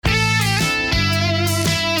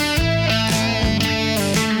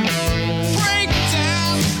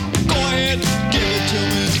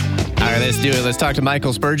Let's do it. Let's talk to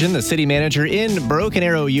Michael Spurgeon, the city manager in Broken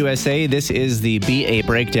Arrow, USA. This is the BA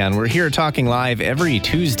Breakdown. We're here talking live every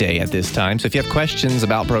Tuesday at this time. So if you have questions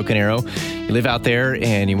about Broken Arrow, you live out there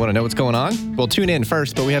and you want to know what's going on, well, tune in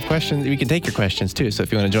first, but we have questions. We can take your questions too. So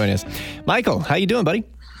if you want to join us. Michael, how you doing, buddy?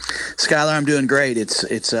 Skylar, I'm doing great.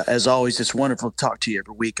 It's as always, it's wonderful to talk to you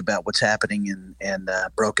every week about what's happening in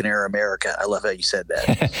Broken Arrow, America. I love how you said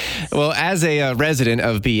that. Well, as a resident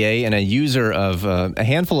of BA and a user of a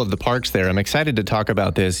handful of the parks there, I'm excited to talk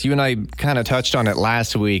about this. You and I kind of touched on it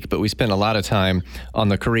last week, but we spent a lot of time on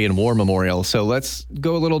the Korean War Memorial. So let's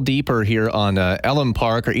go a little deeper here on Elam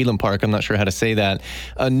Park or Elam Park. I'm not sure how to say that.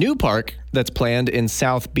 A new park that's planned in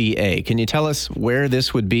South BA. Can you tell us where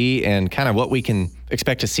this would be and kind of what we can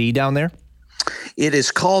expect to see down there? It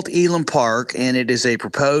is called Elam Park, and it is a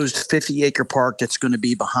proposed 50-acre park that's going to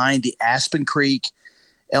be behind the Aspen Creek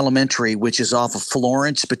Elementary, which is off of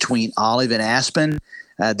Florence between Olive and Aspen.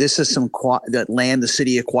 This is that land the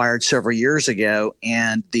city acquired several years ago,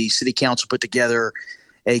 and the city council put together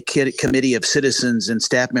a committee of citizens and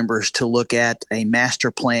staff members to look at a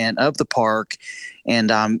master plan of the park.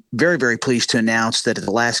 And I'm very, very pleased to announce that at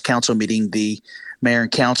the last council meeting, the mayor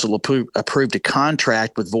and council approved a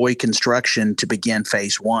contract with Voy Construction to begin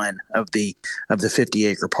phase one of the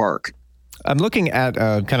 50-acre park. I'm looking at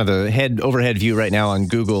kind of the overhead view right now on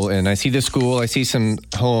Google, and I see the school. I see some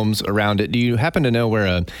homes around it. Do you happen to know where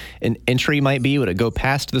an entry might be? Would it go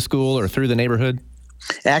past the school or through the neighborhood?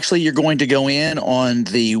 Actually, you're going to go in on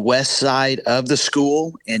the west side of the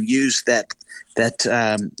school and use that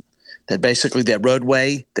basically that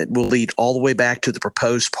roadway that will lead all the way back to the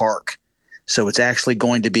proposed park. So it's actually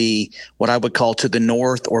going to be what I would call to the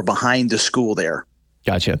north or behind the school there.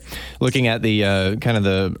 Gotcha. Looking at the kind of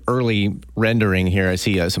the early rendering here, I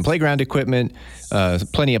see some playground equipment,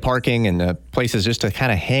 plenty of parking, and places just to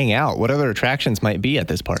kind of hang out. What other attractions might be at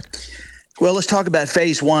this park? Well, let's talk about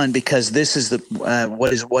phase one, because this is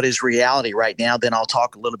what is reality right now. Then I'll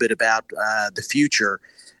talk a little bit about the future.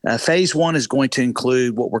 Phase one is going to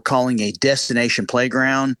include what we're calling a destination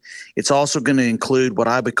playground. It's also going to include what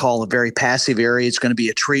I would call a very passive area. It's going to be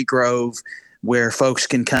a tree grove where folks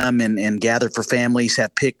can come and gather for families,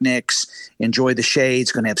 have picnics, enjoy the shade.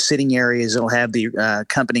 It's going to have sitting areas. It'll have the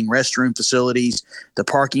accompanying restroom facilities, the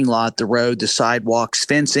parking lot, the road, the sidewalks,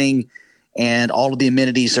 fencing, and all of the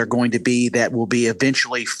amenities are going to be that will be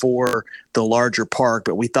eventually for the larger park.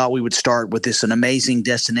 But we thought we would start with an amazing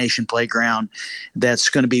destination playground that's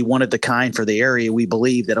going to be one of the kind for the area. We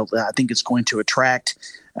believe that I think it's going to attract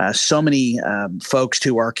so many folks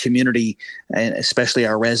to our community, and especially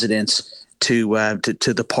our residents, to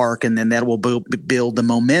the park, and then that will build the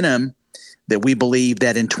momentum that we believe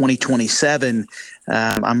that in 2027,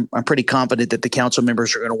 I'm pretty confident that the council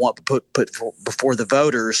members are going to want to put before the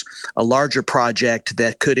voters a larger project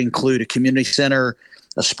that could include a community center,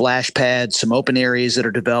 a splash pad, some open areas that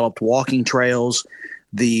are developed, walking trails,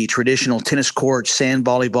 the traditional tennis courts, sand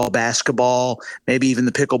volleyball, basketball, maybe even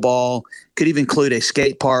the pickleball. Could even include a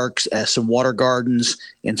skate park, some water gardens,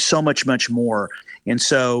 and so much, much more. And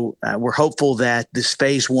so we're hopeful that this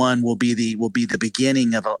phase one will be the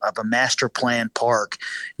beginning of a master plan park,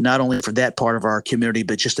 not only for that part of our community,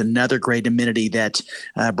 but just another great amenity that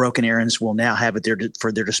Broken Arrows will now have at their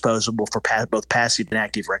disposal for both passive and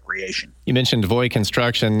active recreation. You mentioned Voy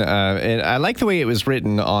Construction, and I like the way it was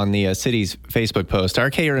written on the city's Facebook post. Our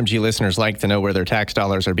KRMG listeners like to know where their tax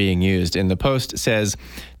dollars are being used, and the post says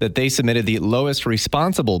that they submitted the lowest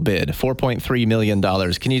responsible bid, $4.3 million.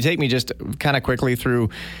 Can you take me just kind of quickly through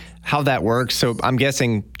how that works? So I'm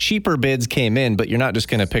guessing cheaper bids came in, but you're not just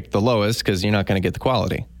going to pick the lowest because you're not going to get the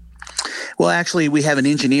quality. Well, actually, we have an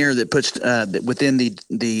engineer that puts within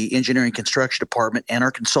the engineering construction department, and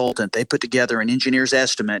our consultant, they put together an engineer's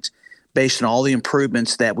estimate based on all the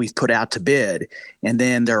improvements that we've put out to bid. And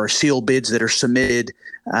then there are sealed bids that are submitted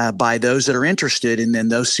by those that are interested, and then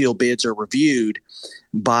those sealed bids are reviewed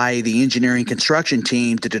by the engineering construction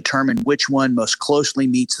team to determine which one most closely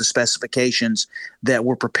meets the specifications that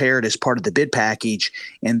were prepared as part of the bid package.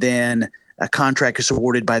 And then a contract is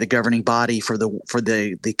awarded by the governing body for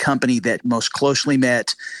the company that most closely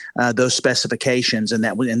met those specifications. And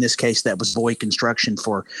that was, in this case, that was Voy Construction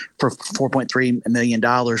for $4.3 million,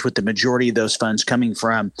 with the majority of those funds coming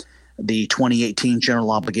from the 2018 general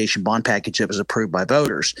obligation bond package that was approved by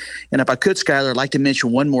voters. And if I could, Skylar, I'd like to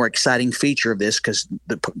mention one more exciting feature of this, because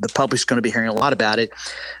the public's going to be hearing a lot about it.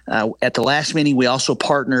 At the last meeting, we also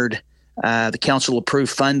partnered, the council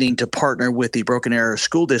approved funding to partner with the Broken Arrow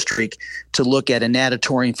School District to look at a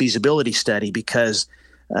natatorium feasibility study, because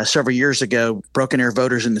several years ago, Broken Arrow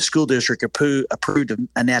voters in the school district approved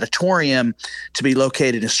a natatorium to be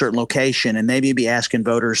located in a certain location, and they may be asking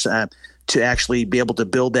voters to actually be able to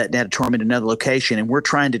build that natatorium in another location. And we're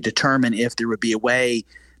trying to determine if there would be a way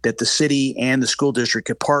that the city and the school district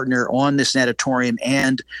could partner on this natatorium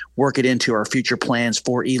and work it into our future plans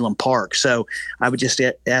for Elam Park. So I would just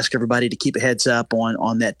ask everybody to keep a heads up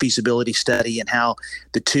on that feasibility study and how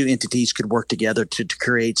the two entities could work together to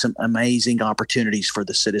create some amazing opportunities for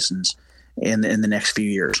the citizens in the next few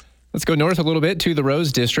years. Let's go north a little bit to the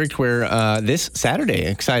Rose District, where this Saturday,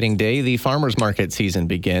 exciting day, the farmers market season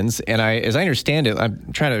begins. And as I understand it,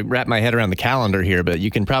 I'm trying to wrap my head around the calendar here, but you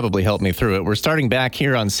can probably help me through it. We're starting back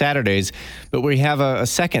here on Saturdays, but we have a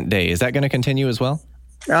second day. Is that going to continue as well?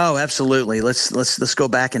 Oh, absolutely. Let's go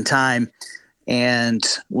back in time. And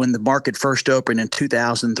when the market first opened in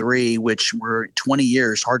 2003, which were 20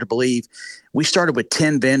 years, hard to believe, we started with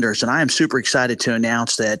 10 vendors. And I am super excited to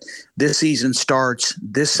announce that this season starts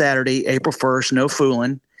this Saturday, April 1st, no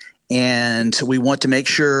fooling. And we want to make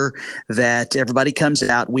sure that everybody comes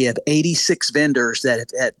out. We have 86 vendors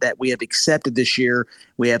that we have accepted this year.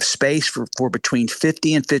 We have space for between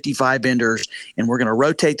 50 and 55 vendors, and we're going to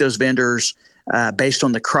rotate those vendors based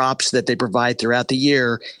on the crops that they provide throughout the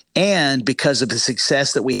year. And because of the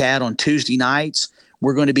success that we had on Tuesday nights,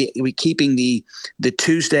 we're going to be keeping the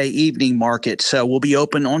Tuesday evening market. So we'll be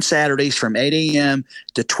open on Saturdays from 8 a.m.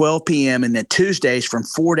 to 12 p.m. and then Tuesdays from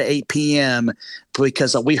 4 to 8 p.m.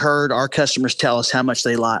 because we heard our customers tell us how much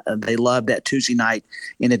they love that Tuesday night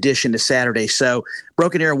in addition to Saturday. So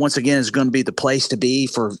Broken Arrow, once again, is going to be the place to be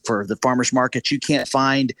for the farmers market. You can't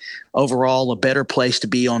find overall a better place to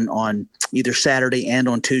be on either Saturday and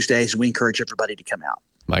on Tuesdays. We encourage everybody to come out.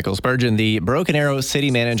 Michael Spurgeon, the Broken Arrow City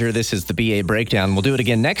Manager. This is the BA Breakdown. We'll do it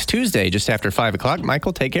again next Tuesday, just after 5 o'clock.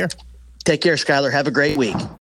 Michael, take care. Take care, Skylar. Have a great week.